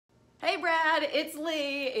Hey Brad, it's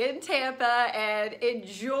Lee in Tampa, and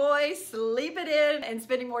enjoy sleeping in and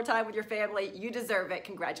spending more time with your family. You deserve it.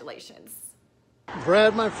 Congratulations.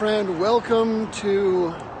 Brad, my friend, welcome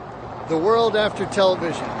to the world after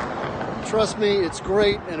television. Trust me, it's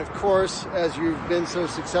great, and of course, as you've been so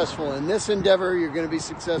successful in this endeavor, you're going to be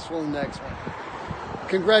successful in the next one.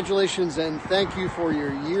 Congratulations, and thank you for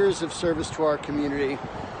your years of service to our community.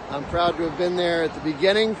 I'm proud to have been there at the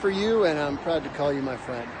beginning for you, and I'm proud to call you my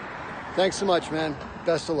friend. Thanks so much, man.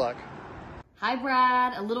 Best of luck. Hi,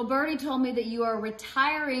 Brad. A little birdie told me that you are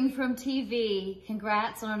retiring from TV.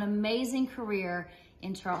 Congrats on an amazing career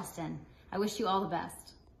in Charleston. I wish you all the best.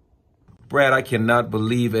 Brad, I cannot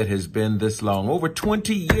believe it has been this long. Over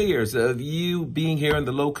 20 years of you being here in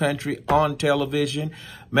the Low Country on television.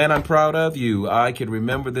 Man, I'm proud of you. I can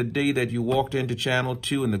remember the day that you walked into Channel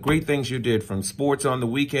 2 and the great things you did from sports on the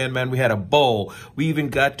weekend. Man, we had a ball. We even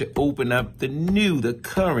got to open up the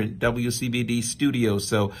current WCBD studio.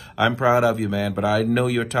 So I'm proud of you, man. But I know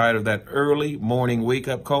you're tired of that early morning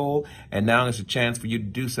wake-up call. And now it's a chance for you to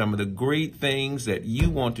do some of the great things that you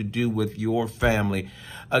want to do with your family.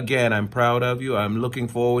 Again, I'm proud of you. I'm looking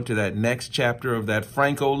forward to that next chapter of that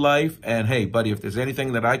Franko life. And hey, buddy, if there's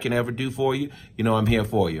anything that I can ever do for you, you know I'm here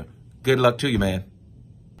for you. Good luck to you, man.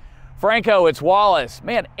 Franko, it's Wallace.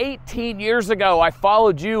 Man, 18 years ago, I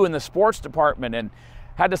followed you in the sports department and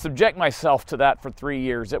had to subject myself to that for 3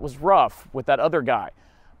 years. It was rough with that other guy.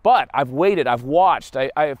 But I've waited, I've watched,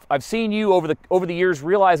 I've seen you over the years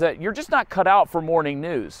realize that you're just not cut out for morning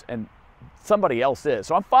news. And somebody else is.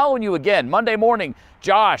 So I'm following you again. Monday morning,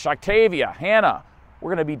 Josh, Octavia, Hannah, we're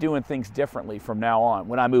going to be doing things differently from now on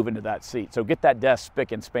when I move into that seat. So get that desk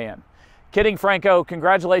spick and span. Kidding, Franko,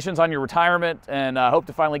 congratulations on your retirement, and I hope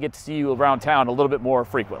to finally get to see you around town a little bit more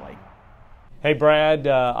frequently. Hey Brad,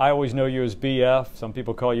 I always know you as BF. Some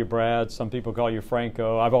people call you Brad, some people call you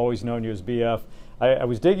Franko. I've always known you as BF. I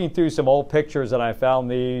was digging through some old pictures and I found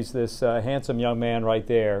this handsome young man right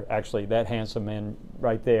there, actually that handsome man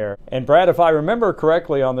right there. And Brad, if I remember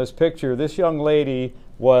correctly on this picture, this young lady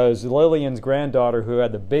was Lillian's granddaughter who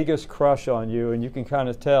had the biggest crush on you, and you can kind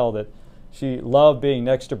of tell that she loved being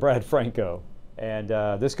next to Brad Franko. And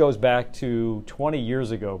this goes back to 20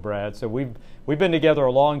 years ago, Brad. So we've been together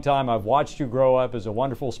a long time. I've watched you grow up as a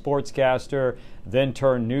wonderful sportscaster, then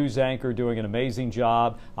turned news anchor, doing an amazing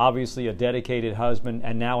job, obviously a dedicated husband,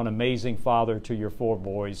 and now an amazing father to your 4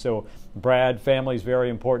 boys. So Brad, family is very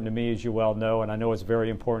important to me, as you well know, and I know it's very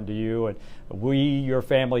important to you. And we, your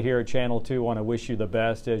family here at Channel 2, want to wish you the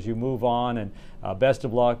best as you move on, and best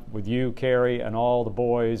of luck with you, Carrie, and all the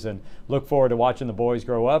boys, and look forward to watching the boys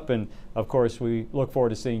grow up. And of course, we look forward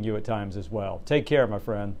to seeing you at times as well. Take care, my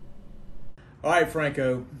friend. All right,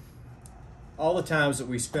 Franko, all the times that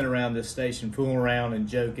we spent around this station fooling around and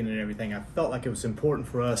joking and everything, I felt like it was important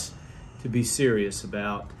for us to be serious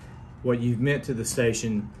about what you've meant to the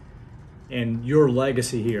station and your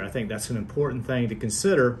legacy here. I think that's an important thing to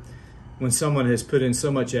consider when someone has put in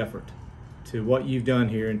so much effort to what you've done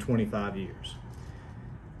here in 25 years.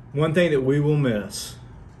 One thing that we will miss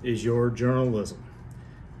is your journalism,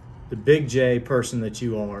 the big J person that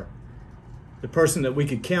you are, the person that we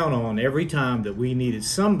could count on every time that we needed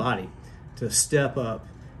somebody to step up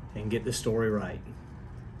and get the story right.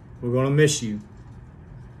 We're going to miss you.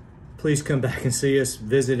 Please come back and see us,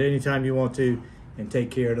 visit anytime you want to, and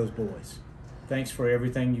take care of those boys. Thanks for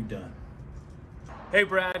everything you've done. Hey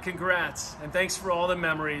Brad, congrats, and thanks for all the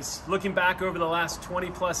memories. Looking back over the last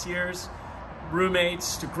 20 plus years,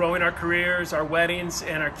 roommates, to growing our careers, our weddings,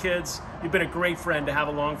 and our kids, you've been a great friend to have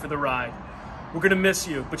along for the ride. We're going to miss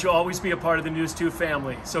you, but you'll always be a part of the News 2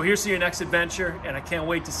 family. So here's to your next adventure, and I can't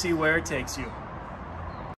wait to see where it takes you.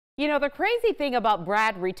 You know, the crazy thing about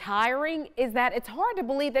Brad retiring is that it's hard to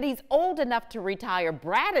believe that he's old enough to retire.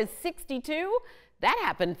 Brad is 62. That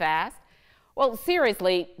happened fast. Well,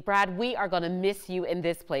 seriously, Brad, we are going to miss you in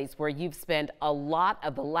this place where you've spent a lot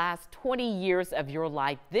of the last 20 years of your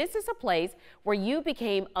life. This is a place where you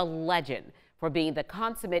became a legend for being the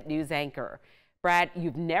consummate news anchor. Brad,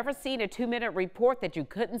 you've never seen a 2-minute report that you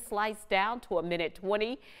couldn't slice down to a minute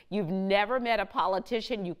 20. You've never met a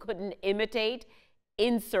politician you couldn't imitate.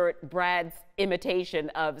 Insert Brad's imitation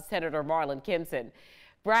of Senator Marlon Kimpson.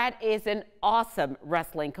 Brad is an awesome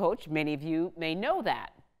wrestling coach. Many of you may know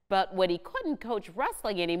that. But when he couldn't coach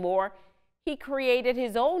wrestling anymore, he created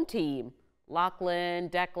his own team. Lachlan,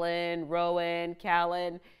 Declan, Rowan,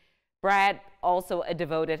 Callan. Brad, also a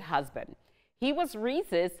devoted husband. He was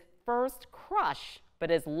Reese's first crush,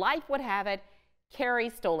 but as life would have it,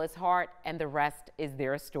 Carrie stole his heart, and the rest is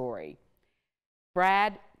their story.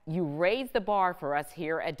 Brad, you raised the bar for us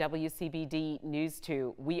here at WCBD News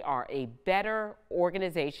 2. We are a better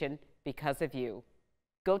organization because of you.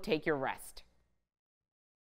 Go take your rest.